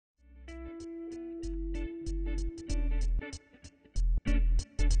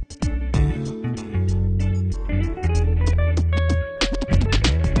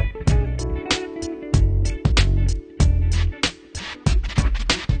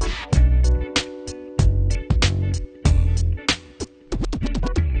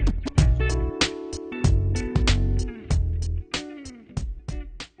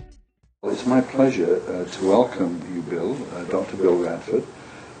pleasure to welcome you, Bill, Dr. Bill Radford.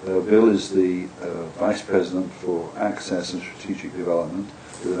 Bill is the Vice President for Access and Strategic Development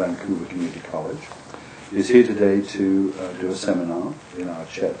at the Vancouver Community College. He's here today to do a seminar in our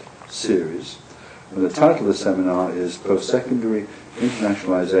Chet series. And the title of the seminar is Post-Secondary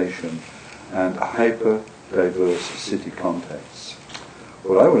Internationalization and Hyper-Diverse City Contexts.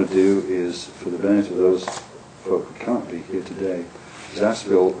 What I want to do is, for the benefit of those folk who can't be here today, is ask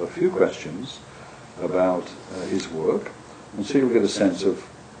Bill a few questions about his work, and so you'll get a sense of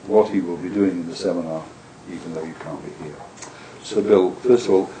what he will be doing in the seminar, even though you can't be here. So Bill, first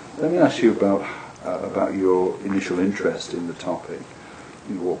of all, let me ask you about your initial interest in the topic.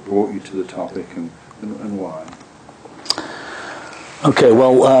 You know, what brought you to the topic and why? Okay,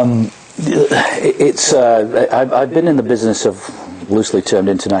 well, I've been in the business of loosely termed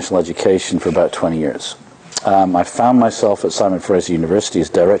international education for about 20 years. I found myself at Simon Fraser University as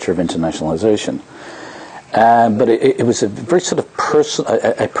Director of Internationalization. But it was a very sort of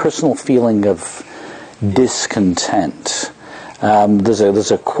personal feeling of discontent.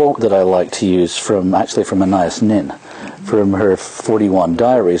 There's a quote that I like to use from Anais Nin, from her 41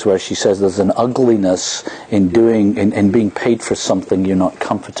 diaries, where she says there's an ugliness in being paid for something you're not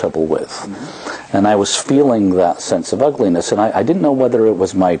comfortable with. Mm-hmm. And I was feeling that sense of ugliness, and I didn't know whether it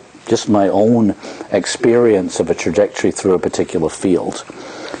was just my own experience of a trajectory through a particular field.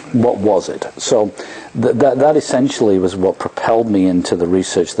 What was it? So that essentially was what propelled me into the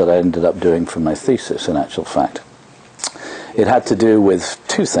research that I ended up doing for my thesis, in actual fact. It had to do with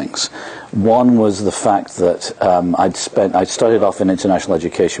two things. One was the fact that I'd started off in international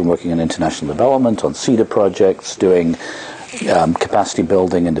education working in international development, on CEDA projects, doing capacity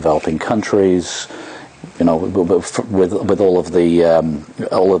building in developing countries, you know, with all of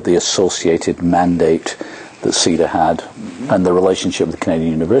the associated mandate that CEDA had, and the relationship with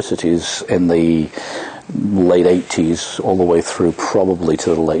Canadian universities in the late 80s all the way through probably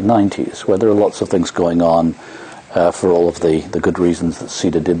to the late 90s, where there are lots of things going on for all of the good reasons that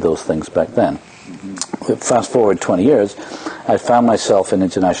CEDA did those things back then. Mm-hmm. Fast forward 20 years, I found myself in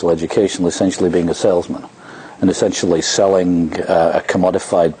international education essentially being a salesman, and essentially selling a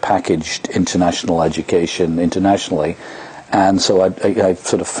commodified, packaged international education internationally. And so I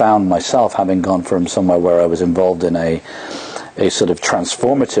sort of found myself, having gone from somewhere where I was involved in a sort of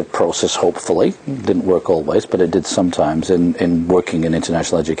transformative process, hopefully, it didn't work always, but it did sometimes, in working in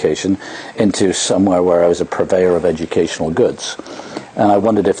international education, into somewhere where I was a purveyor of educational goods. And I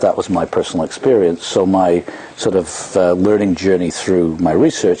wondered if that was my personal experience. So my sort of learning journey through my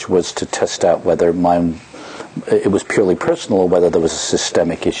research was to test out whether it was purely personal or whether there was a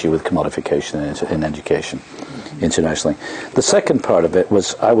systemic issue with commodification in education internationally. The second part of it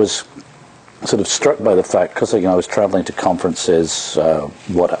was I was sort of struck by the fact, because I was traveling to conferences,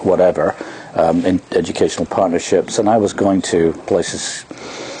 whatever, in educational partnerships, and I was going to places,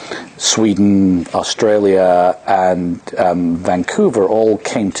 Sweden, Australia, and Vancouver all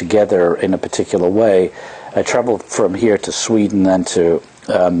came together in a particular way. I traveled from here to Sweden and to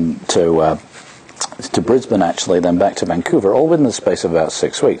Brisbane, actually, then back to Vancouver, all within the space of about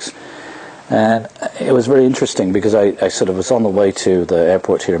 6 weeks. And it was very interesting because I sort of was on the way to the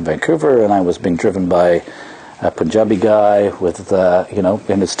airport here in Vancouver, and I was being driven by a Punjabi guy with,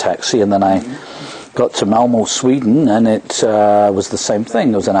 in his taxi, and then I got to Malmö, Sweden, and it was the same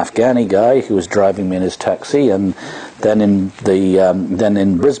thing. There was an Afghani guy who was driving me in his taxi, and then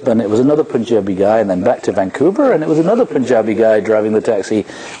in Brisbane it was another Punjabi guy, and then back to Vancouver, and it was another Punjabi guy driving the taxi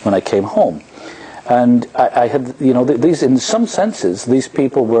when I came home. And I had, these, in some senses, these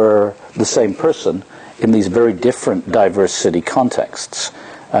people were the same person in these very different, diverse city contexts.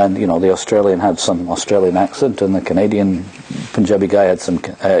 And, the Australian had some Australian accent, and the Canadian Punjabi guy had some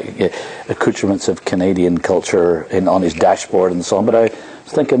accoutrements of Canadian culture on his dashboard and so on. But I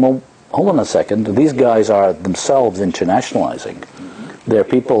was thinking, well, hold on a second. These guys are themselves internationalizing. They're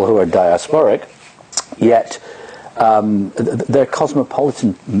people who are diasporic, yet they're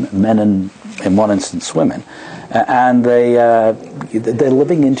cosmopolitan men and, in one instance, women, and they're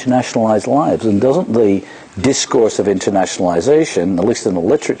living internationalized lives. And doesn't the discourse of internationalization, at least in the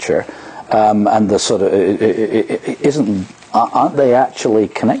literature, and the sort of aren't they actually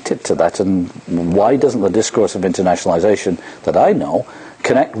connected to that? And why doesn't the discourse of internationalization that I know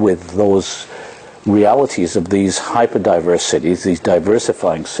connect with those realities of these hyper-diverse cities, these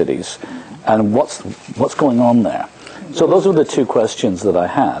diversifying cities, and what's going on there? So those were the two questions that I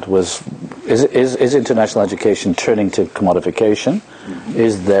had. Is international education turning to commodification? Mm-hmm.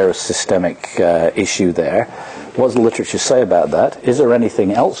 Is there a systemic issue there? What does the literature say about that? Is there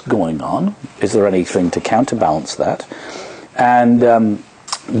anything else going on? Is there anything to counterbalance that? And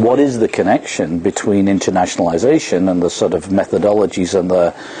what is the connection between internationalization and the sort of methodologies and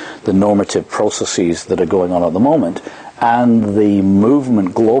the normative processes that are going on at the moment, and the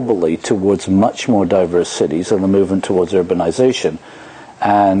movement globally towards much more diverse cities and the movement towards urbanization,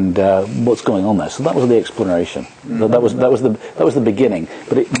 and what's going on there. So that was the exploration. That was the beginning.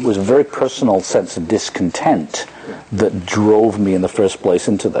 But it was a very personal sense of discontent that drove me in the first place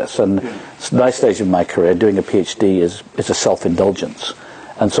into this. And it's a nice stage of my career. Doing a PhD is a self-indulgence.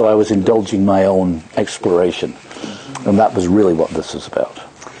 And so I was indulging my own exploration. And that was really what this is about.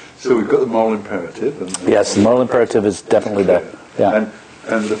 So we've got the moral imperative. And yes, the moral imperative is definitely there. Yeah.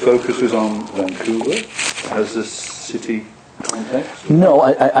 And the focus was on Vancouver as a city context? No,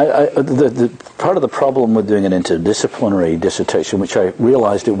 the part of the problem with doing an interdisciplinary dissertation, which I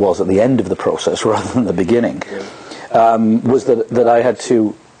realized it was at the end of the process rather than the beginning, was that I had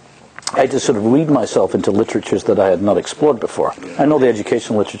to sort of read myself into literatures that I had not explored before. I know the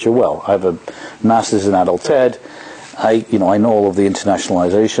educational literature well. I have a master's in adult ed. I know all of the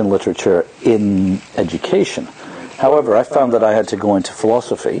internationalization literature in education. However, I found that I had to go into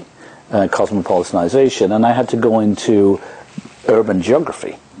philosophy, cosmopolitanization, and I had to go into urban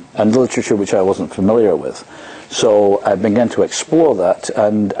geography and literature which I wasn't familiar with. So I began to explore that,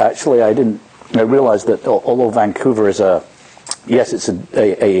 and actually I realized that although Vancouver is it's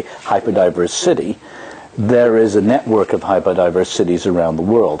a hyperdiverse city, there is a network of hyperdiverse cities around the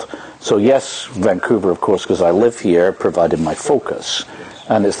world. So yes, Vancouver, of course, because I live here, provided my focus,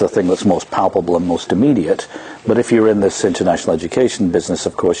 and it's the thing that's most palpable and most immediate. But if you're in this international education business,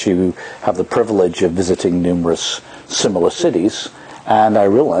 of course, you have the privilege of visiting numerous similar cities, and I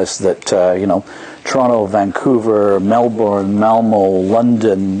realized that, Toronto, Vancouver, Melbourne, Malmo,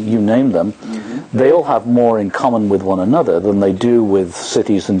 London, you name them, they all have more in common with one another than they do with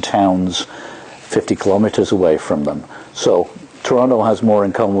cities and towns 50 kilometers away from them. So Toronto has more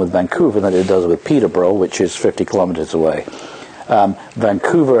in common with Vancouver than it does with Peterborough, which is 50 kilometers away.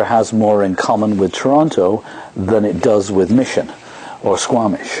 Vancouver has more in common with Toronto than it does with Mission or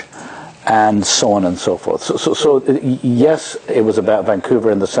Squamish, and so on and so forth. So yes, it was about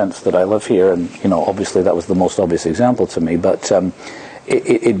Vancouver in the sense that I live here, and obviously that was the most obvious example to me. But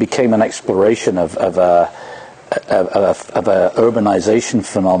it became an exploration of a urbanization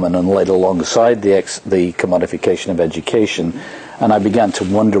phenomenon laid alongside the commodification of education, and I began to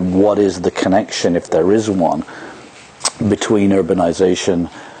wonder what is the connection, if there is one, between urbanization,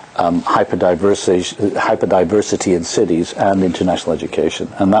 hyperdiversity in cities, and international education,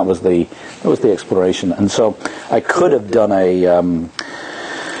 and that was the exploration. And so I could have done an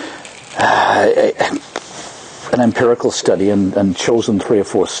empirical study and chosen 3 or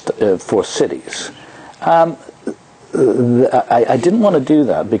 4 cities. I didn't want to do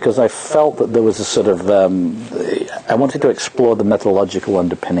that because I felt that there was a sort of I wanted to explore the methodological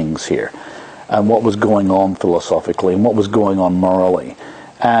underpinnings here, and what was going on philosophically and what was going on morally.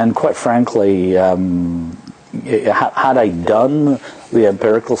 And quite frankly, had I done the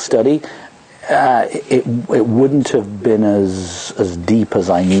empirical study, it wouldn't have been as deep as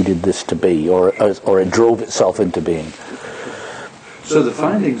I needed this to be, or it drove itself into being. So the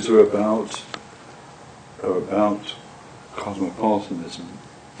findings are about cosmopolitanism.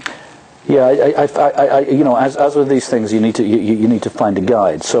 Yeah, as with these things, you need to find a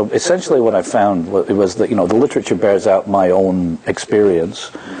guide. So essentially, what I found was that the literature bears out my own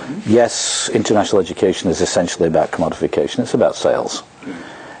experience. Yes, international education is essentially about commodification. It's about sales.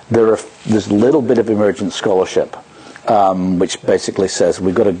 There's a little bit of emergent scholarship, which basically says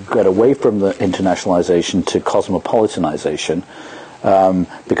we've got to get away from the internationalization to cosmopolitanization.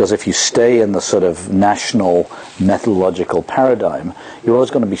 Because if you stay in the sort of national methodological paradigm, you're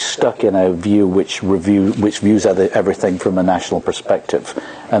always going to be stuck in a view which views everything from a national perspective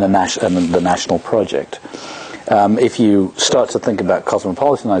and the national project. If you start to think about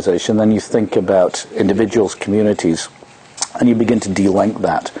cosmopolitanization, then you think about individuals, communities, and you begin to de-link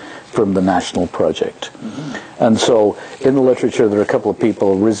that from the national project. And so in the literature, there are a couple of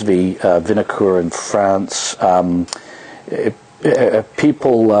people, Rizvi, Vinocourt in France,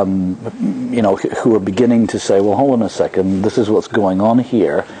 people, who are beginning to say, well, hold on a second, this is what's going on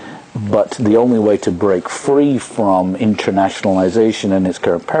here, but the only way to break free from internationalization in its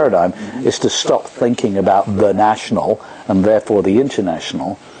current paradigm is to stop thinking about the national and therefore the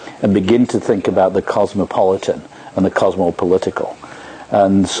international and begin to think about the cosmopolitan and the cosmopolitical.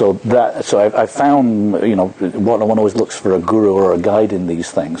 And so I found, one always looks for a guru or a guide in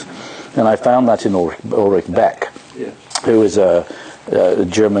these things, and I found that in Ulrich Beck. Yes. Who is a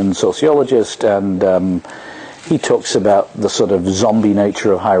German sociologist, and he talks about the sort of zombie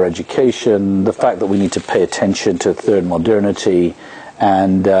nature of higher education, the fact that we need to pay attention to third modernity,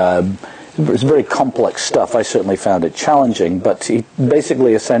 And it's very complex stuff. I certainly found it challenging, but he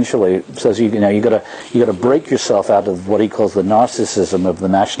basically essentially says you got to break yourself out of what he calls the narcissism of the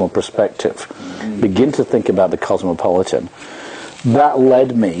national perspective. Begin to think about the cosmopolitan. That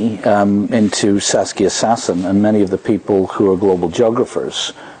led me into Saskia Sassen and many of the people who are global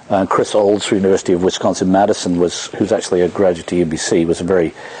geographers. Chris Olds from University of Wisconsin-Madison, who's actually a graduate at UBC, was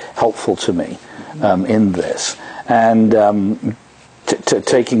very helpful to me in this. And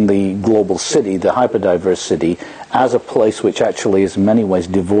taking the global city, the hyperdiverse city, as a place which actually is in many ways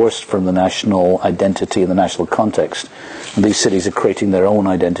divorced from the national identity and the national context. And these cities are creating their own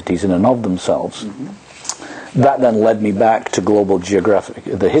identities in and of themselves. That then led me back to global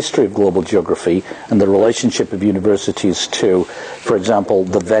geography, the history of global geography, and the relationship of universities to, for example,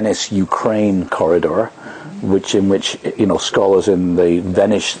 the Venice-Ukraine corridor, in which scholars in the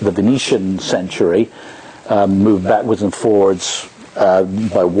Venetian century moved backwards and forwards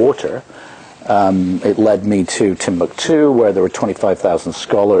by water. It led me to Timbuktu, where there were 25,000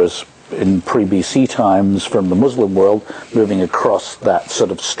 scholars in pre-BC times from the Muslim world moving across that sort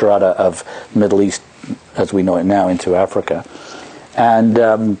of strata of Middle East as we know it now into Africa. And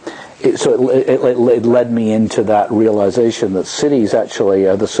it led me into that realization that cities actually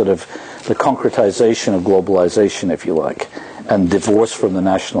are the concretization of globalization, if you like, and divorce from the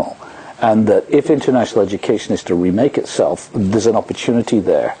national. And that if international education is to remake itself, there's an opportunity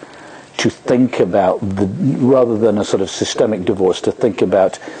there to think about, rather than a sort of systemic divorce, to think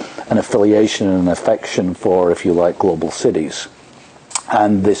about an affiliation and an affection for, if you like, global cities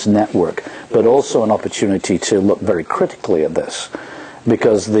and this network, but also an opportunity to look very critically at this,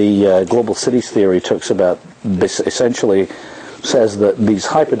 because the global cities theory talks about this, essentially says that these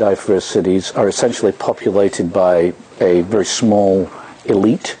hyperdiverse cities are essentially populated by a very small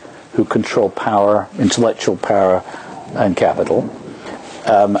elite who control power, intellectual power, and capital,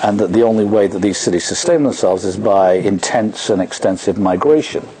 and that the only way that these cities sustain themselves is by intense and extensive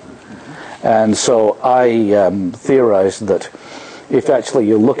migration. And so I theorized that if actually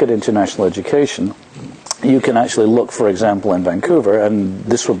you look at international education, you can actually look, for example, in Vancouver, and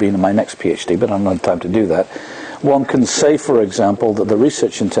this will be in my next PhD, but I don't have time to do that. One can say, for example, that the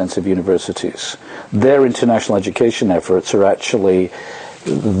research-intensive universities, their international education efforts are actually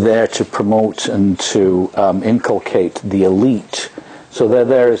there to promote and to inculcate the elite. So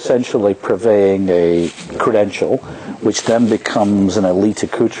they're essentially purveying a credential, which then becomes an elite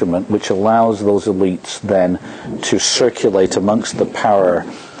accoutrement, which allows those elites then to circulate amongst the power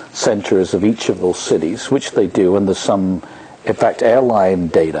centers of each of those cities, which they do, and there's some, in fact, airline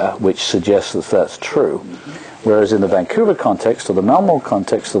data which suggests that that's true. Whereas in the Vancouver context, or the Malmo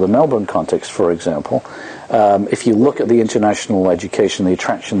context, or the Melbourne context, for example, if you look at the international education, the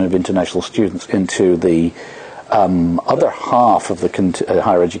attraction of international students into the other half of the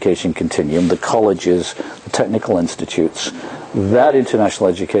higher education continuum, the colleges, the technical institutes, that international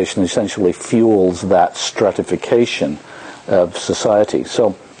education essentially fuels that stratification of society.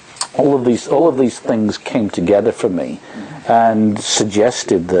 So all of these things came together for me and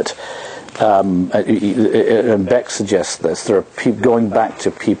suggested that, and Beck suggests this, there are going back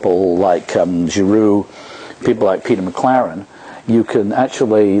to people like Giroux, people like Peter McLaren, you can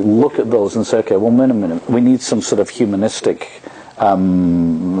actually look at those and say, okay, well, wait a minute, we need some sort of humanistic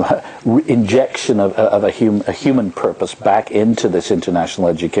injection of a human purpose back into this international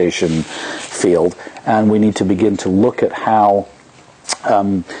education field, and we need to begin to look at how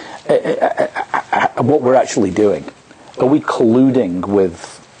what we're actually doing. Are we colluding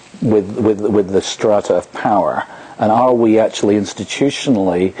with the strata of power, and are we actually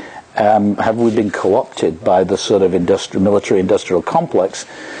institutionally have we been co-opted by the sort of military-industrial complex? A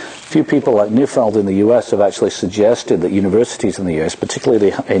few people like Neufeld in the US have actually suggested that universities in the US, particularly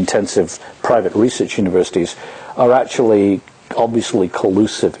the intensive private research universities, are actually obviously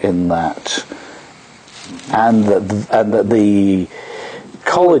collusive in that, and that the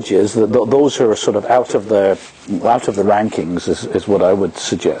colleges, those who are sort of out of the rankings, is what I would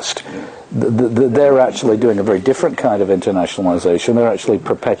suggest. They're actually doing a very different kind of internationalization. They're actually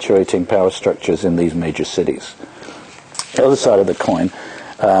perpetuating power structures in these major cities. The other side of the coin,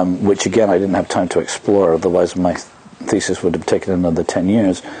 which again I didn't have time to explore, otherwise my thesis would have taken another 10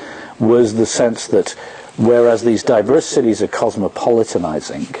 years, was the sense that whereas these diverse cities are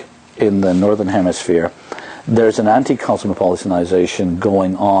cosmopolitanizing in the Northern Hemisphere, there's an anti-cosmopolitanization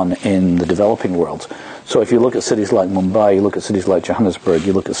going on in the developing world. So if you look at cities like Mumbai, you look at cities like Johannesburg,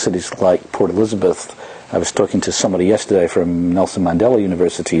 you look at cities like Port Elizabeth. I was talking to somebody yesterday from Nelson Mandela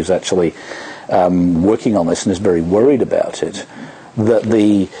University who's actually working on this and is very worried about it, that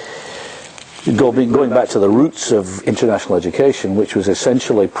going back to the roots of international education, which was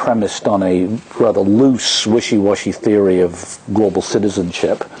essentially premised on a rather loose, wishy-washy theory of global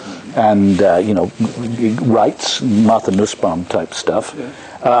citizenship and rights, Martha Nussbaum type stuff.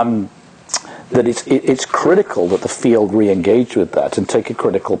 That it's critical that the field re-engage with that and take a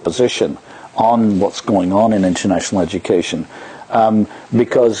critical position on what's going on in international education,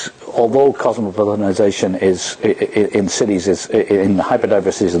 because although cosmopolitanization is in cities, is in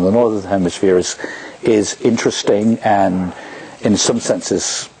hyperdiversities in the northern hemisphere is interesting and in some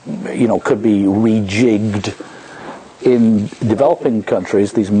senses could be rejigged. In developing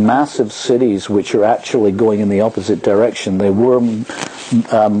countries, these massive cities which are actually going in the opposite direction, they were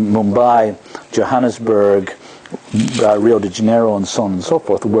Mumbai, Johannesburg, Rio de Janeiro, and so on and so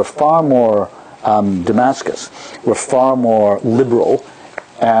forth, were far more, Damascus, were far more liberal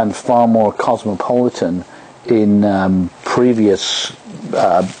and far more cosmopolitan in previous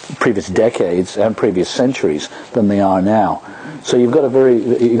decades and previous centuries than they are now. So you've got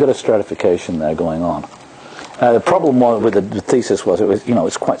a stratification there going on. The problem with the thesis was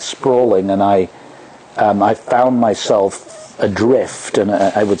it's quite sprawling, and I found myself adrift, and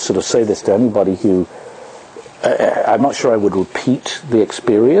I would sort of say this to anybody who I'm not sure I would repeat the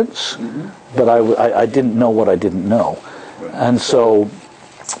experience, but I didn't know what I didn't know, and so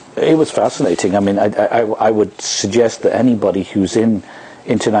it was fascinating. I mean, I would suggest that anybody who's in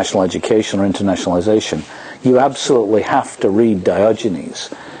international education or internationalization, you absolutely have to read Diogenes.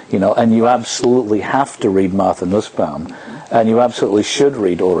 And you absolutely have to read Martha Nussbaum, and you absolutely should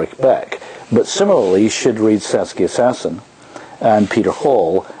read Ulrich Beck. But similarly, you should read Saskia Sassen and Peter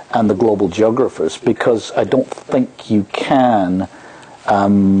Hall and the global geographers, because I don't think you can,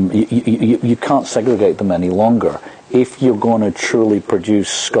 you can't segregate them any longer if you're going to truly produce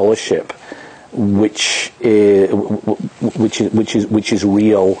scholarship which is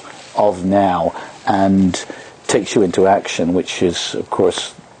real of now and takes you into action, which is, of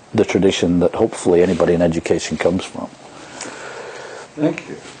course, the tradition that hopefully anybody in education comes from. Thank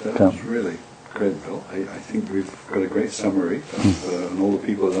you. That was really great, Bill. I think we've got a great summary of, and all the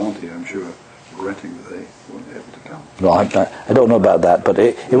people that aren't here, I'm sure, regretting that they weren't able to come. Well, I don't know about that, but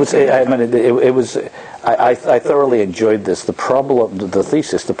it was. I thoroughly enjoyed this. The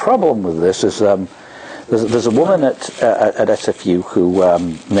thesis. The problem with this is there's a woman at SFU who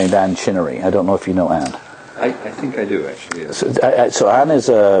named Anne Chinnery. I don't know if you know Anne. I think I do, actually. Yes. So Anne is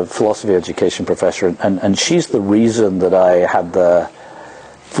a philosophy education professor, and she's the reason that I had the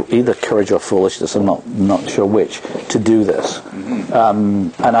either courage or foolishness, I'm not sure which, to do this.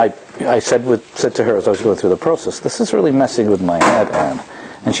 And I said to her as I was going through the process, this is really messing with my head, Anne.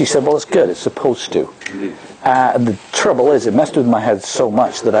 And she said, well, it's good, it's supposed to. And the trouble is, it messed with my head so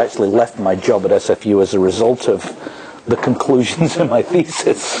much that I actually left my job at SFU as a result of the conclusions in my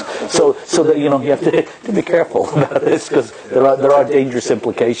thesis. So that you have to be careful about this, because there are dangerous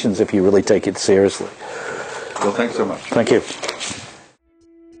implications if you really take it seriously. Well, thanks so much. Thank you.